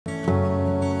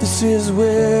This is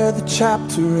where the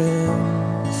chapter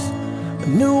ends. A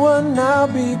new one now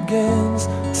begins.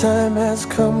 Time has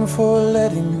come for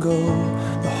letting go.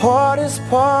 The hardest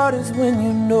part is when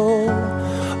you know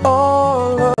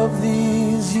all of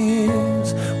these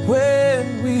years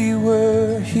when we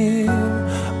were here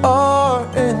are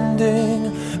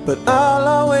ending. But I'll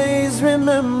always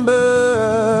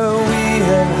remember we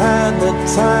have had the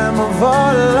time of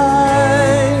our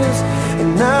lives.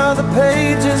 And now the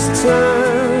pages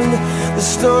turned, the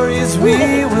stories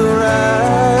we will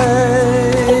write.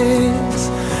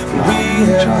 We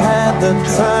have had the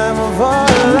time of our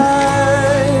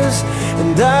lives,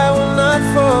 and I will not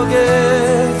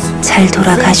forget. 잘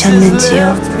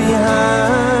돌아가셨는지요?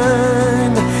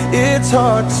 It's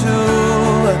hard to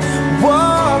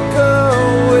walk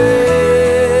away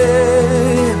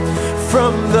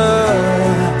from the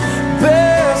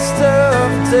best of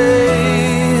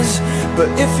days. But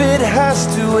if it has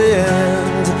to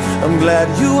end, I'm glad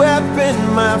you have been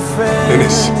my friend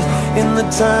in the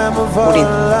time of our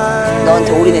lives.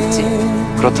 너한테 올인했지.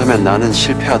 그렇다면 나는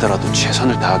실패하더라도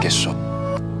최선을 다하겠소.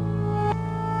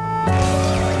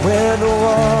 Where the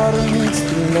water meets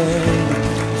the land,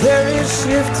 there is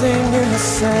shifting in the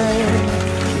sand,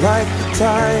 like the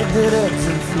tide that ebbs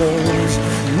and flows.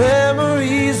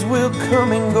 Memories will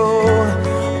come and go.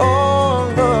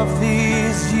 All of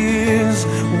these years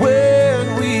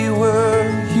when we were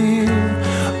here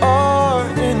are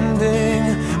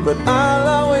ending, but I'll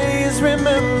always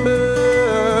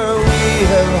remember we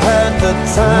have had the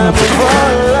time of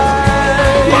our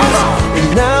lives.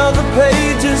 And now the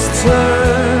pages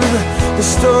turn, the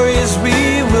stories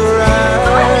we will write.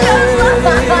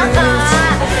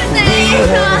 We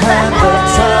have had the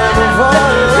time of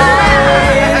our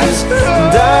lives,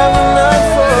 and I will not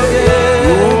forget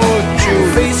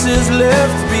faces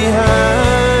left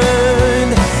behind.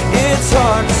 It's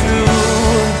hard to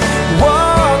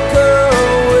walk away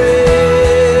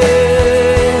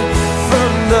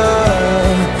from the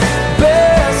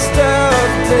best of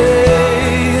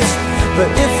days, but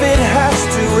if it has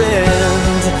to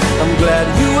end, I'm glad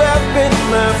you have been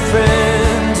my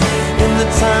friend in the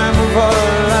time of our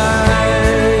lives.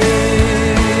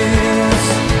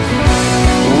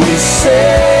 We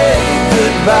say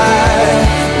goodbye.